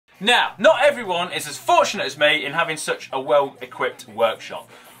Now, not everyone is as fortunate as me in having such a well-equipped workshop.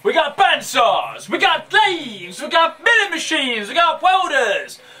 We got bandsaws, we got lathes, we got milling machines, we got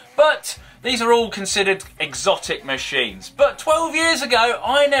welders. But these are all considered exotic machines. But 12 years ago,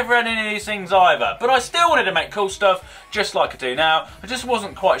 I never had any of these things either. But I still wanted to make cool stuff, just like I do now. I just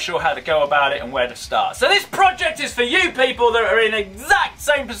wasn't quite sure how to go about it and where to start. So this project is for you people that are in the exact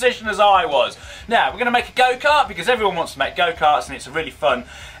same position as I was. Now, we're going to make a go-kart because everyone wants to make go-karts and it's a really fun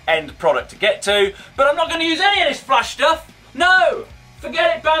end product to get to. But I'm not going to use any of this flash stuff. No!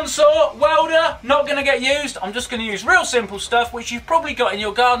 Forget it, bandsaw, welder, not going to get used. I'm just going to use real simple stuff which you've probably got in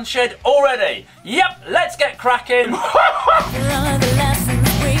your garden shed already. Yep, let's get cracking.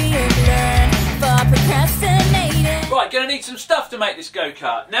 Right, going to need some stuff to make this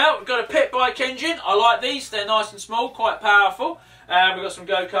go-kart. Now, we've got a pit bike engine. I like these, they're nice and small, quite powerful. We've got some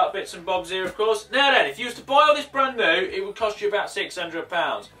go-kart bits and bobs here, of course. Now then, if you was to buy all this brand new, it would cost you about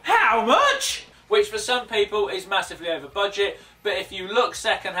 £600. How much? Which for some people is massively over budget, but if you look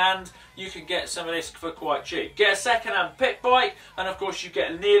second-hand, you can get some of this for quite cheap. Get a second-hand pit bike, and of course you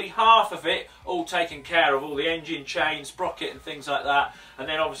get nearly half of it all taken care of, all the engine, chain, sprocket and things like that, and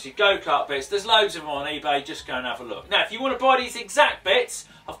then obviously go-kart bits. There's loads of them on eBay, just go and have a look. Now, if you want to buy these exact bits,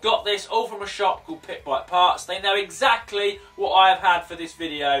 I've got this all from a shop called Pit Bike Parts. They know exactly what I have had for this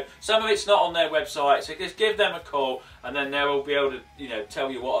video. Some of it's not on their website, so just give them a call and then they will be able to, you know,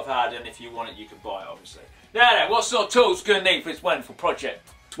 tell you what I've had, and if you want it, you can buy it, obviously. Now then, what sort of tools are you going to need for this wonderful project?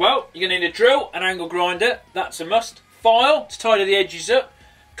 Well, you're going to need a drill, an angle grinder, that's a must. File to tidy the edges up.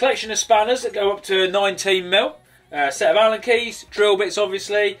 Collection of spanners that go up to 19mm. Set of Allen keys, drill bits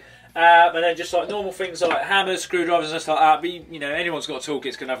obviously. And then just like normal things like hammers, screwdrivers and stuff like that. But, you know, anyone's got a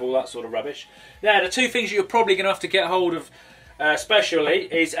toolkit's going to have all that sort of rubbish. Now, the two things you're probably going to have to get hold of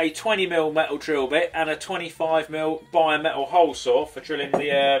especially is a 20mm metal drill bit and a 25mm bimetal hole saw for drilling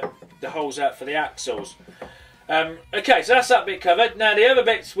the holes out for the axles. Okay, so that's that bit covered. Now the other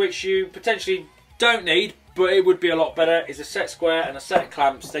bits which you potentially don't need, but it would be a lot better, is a set square and a set of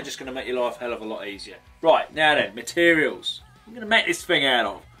clamps. They're just going to make your life a hell of a lot easier. Right, now then, materials. I'm going to make this thing out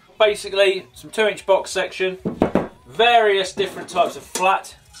of. Basically, some 2-inch box section, various different types of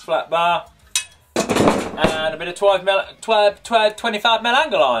flat bar, and a bit of 25mm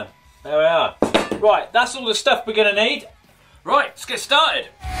angle iron. There we are. Right, that's all the stuff we're going to need. Right, let's get started.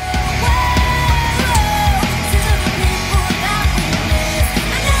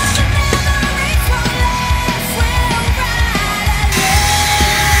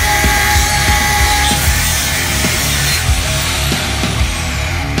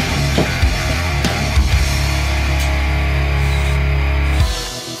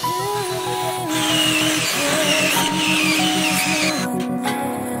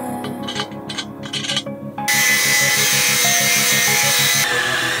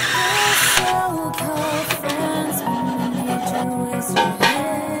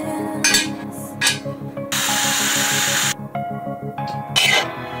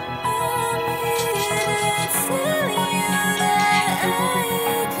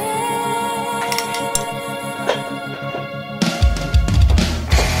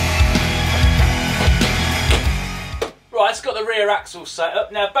 It's got the rear axle set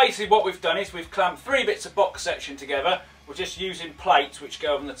up. Now basically what we've done is we've clamped 3 bits of box section together. We're just using plates which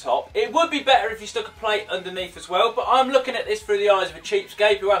go on the top. It would be better if you stuck a plate underneath as well, but I'm looking at this through the eyes of a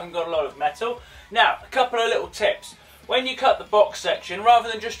cheapskate who hasn't got a lot of metal. Now, a couple of little tips. When you cut the box section,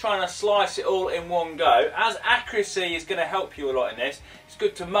 rather than just trying to slice it all in one go, as accuracy is going to help you a lot in this, it's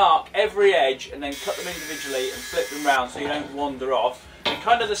good to mark every edge and then cut them individually and flip them round so you don't wander off. And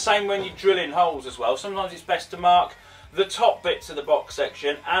kind of the same when you drill in holes as well. Sometimes it's best to mark the top bits of the box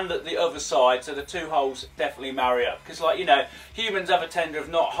section and at the other side, so the two holes definitely marry up. Because, like, you know, humans have a tendency of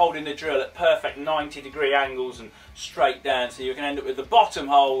not holding the drill at perfect 90-degree angles and straight down, so you can end up with the bottom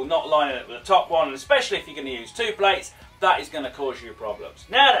hole not lining up with the top one, and especially if you're going to use 2 plates, that is going to cause you problems.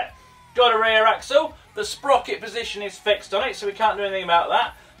 Now then, got a rear axle, the sprocket position is fixed on it, so we can't do anything about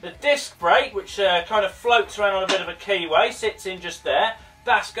that. The disc brake, which kind of floats around on a bit of a keyway, sits in just there.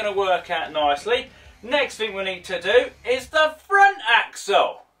 That's going to work out nicely. Next thing we need to do is the front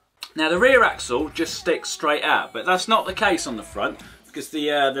axle. Now the rear axle just sticks straight out, but that's not the case on the front because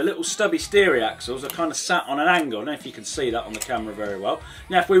the little stubby steering axles are kind of sat on an angle. I don't know if you can see that on the camera very well.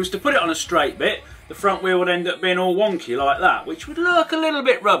 Now if we was to put it on a straight bit, the front wheel would end up being all wonky like that, which would look a little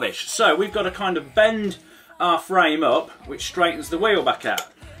bit rubbish. So we've got to kind of bend our frame up, which straightens the wheel back out.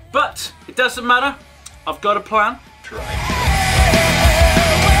 But it doesn't matter, I've got a plan. Try.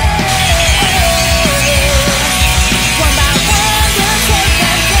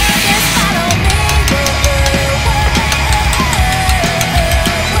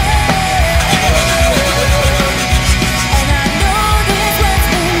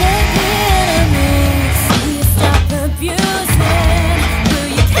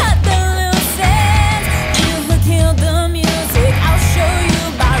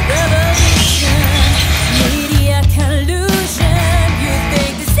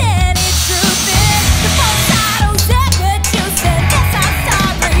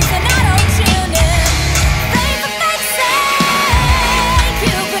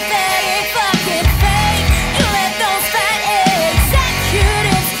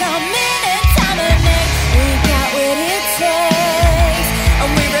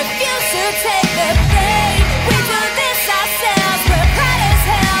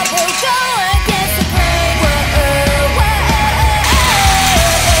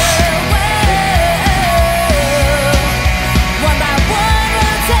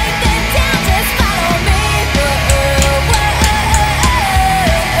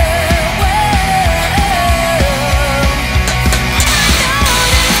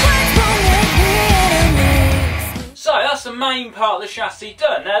 main part of the chassis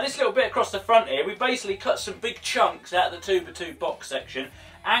done. Now this little bit across the front here, we basically cut some big chunks out of the 2x2 box section,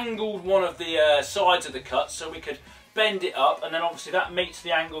 angled one of the sides of the cut so we could bend it up, and then obviously that meets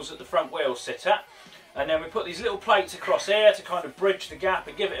the angles that the front wheels sit at. And then we put these little plates across here to kind of bridge the gap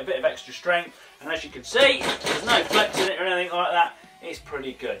and give it a bit of extra strength. And as you can see, there's no flex in it or anything like that. It's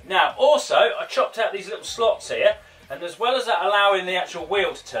pretty good. Now also, I chopped out these little slots here, and as well as that allowing the actual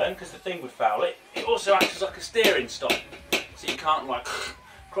wheel to turn, because the thing would foul it, it also acts as like a steering stop. So you can't like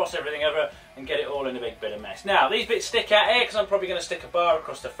cross everything over and get it all in a big bit of mess. Now these bits stick out here because I'm probably going to stick a bar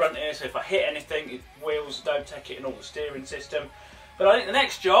across the front here, so if I hit anything, the wheels don't take it in all the steering system. But I think the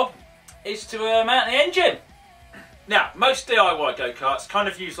next job is to mount the engine. Now, most DIY go-karts kind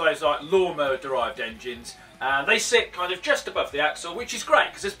of use those like lawnmower derived engines, and they sit kind of just above the axle, which is great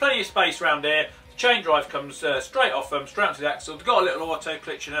because there's plenty of space around here. The chain drive comes straight off them, straight onto the axle. They've got a little auto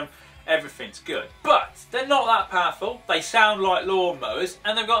clutch in them, everything's good. But they're not that powerful, they sound like lawnmowers,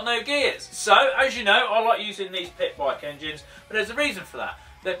 and they've got no gears. So, as you know, I like using these pit bike engines, but there's a reason for that.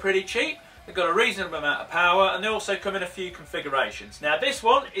 They're pretty cheap. They've got a reasonable amount of power, and they also come in a few configurations. Now this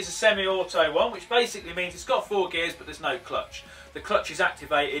one is a semi-auto one, which basically means it's got 4 gears but there's no clutch. The clutch is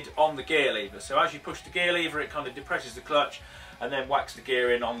activated on the gear lever, so as you push the gear lever it kind of depresses the clutch and then whacks the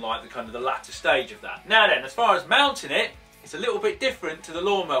gear in on like the kind of the latter stage of that. Now then, as far as mounting it, it's a little bit different to the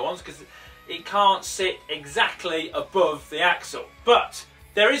lawnmower ones because it can't sit exactly above the axle. But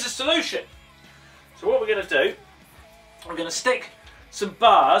there is a solution. So what we're going to do, we're going to stick some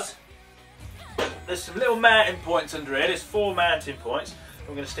bars. There's some little mounting points under here, there's 4 mounting points.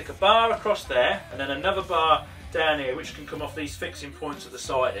 We're going to stick a bar across there and then another bar down here which can come off these fixing points at the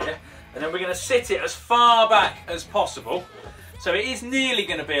side here. And then we're going to sit it as far back as possible. So it is nearly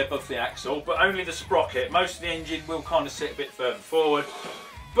going to be above the axle, but only the sprocket. Most of the engine will kind of sit a bit further forward.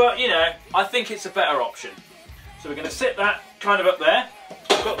 But you know, I think it's a better option. So we're going to sit that kind of up there.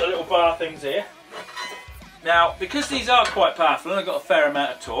 I've got the little bar things here. Now, because these are quite powerful and I've got a fair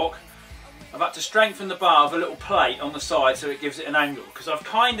amount of torque, I've had to strengthen the bar with a little plate on the side so it gives it an angle, because I've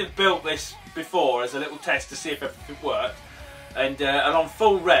kind of built this before as a little test to see if everything worked, and on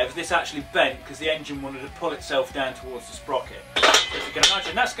full rev this actually bent because the engine wanted to pull itself down towards the sprocket. So if you can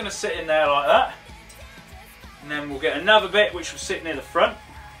imagine, that's going to sit in there like that, and then we'll get another bit which will sit near the front,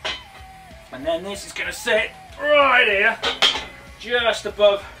 and then this is going to sit right here just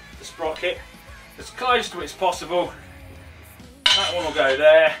above the sprocket, as close to it as possible. That one will go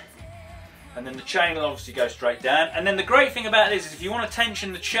there. And then the chain will obviously go straight down. And then the great thing about this is if you want to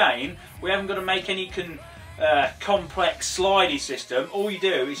tension the chain, we haven't got to make any complex slidey system. All you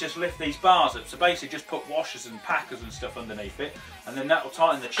do is just lift these bars up. So basically just put washers and packers and stuff underneath it, and then that will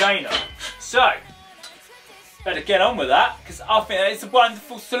tighten the chain up. So, better get on with that, because I think it's a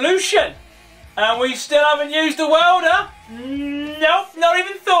wonderful solution. And we still haven't used a welder. Nope, not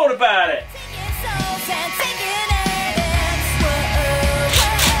even thought about it.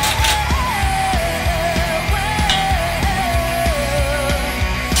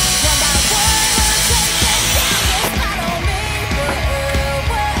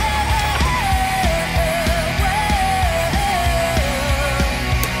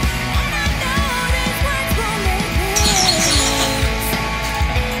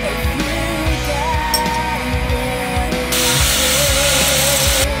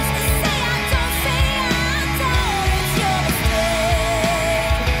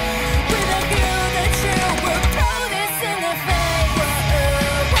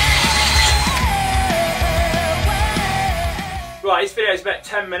 Right, this video is about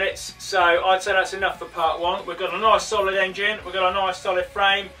 10 minutes, so I'd say that's enough for part 1. We've got a nice solid engine, we've got a nice solid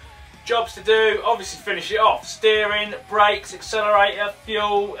frame. Jobs to do, obviously finish it off. Steering, brakes, accelerator,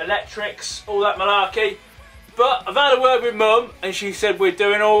 fuel, electrics, all that malarkey. But I've had a word with Mum and she said we're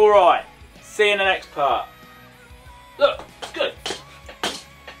doing alright. See you in the next part. Look, it's good.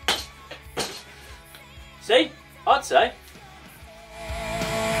 See? I'd say.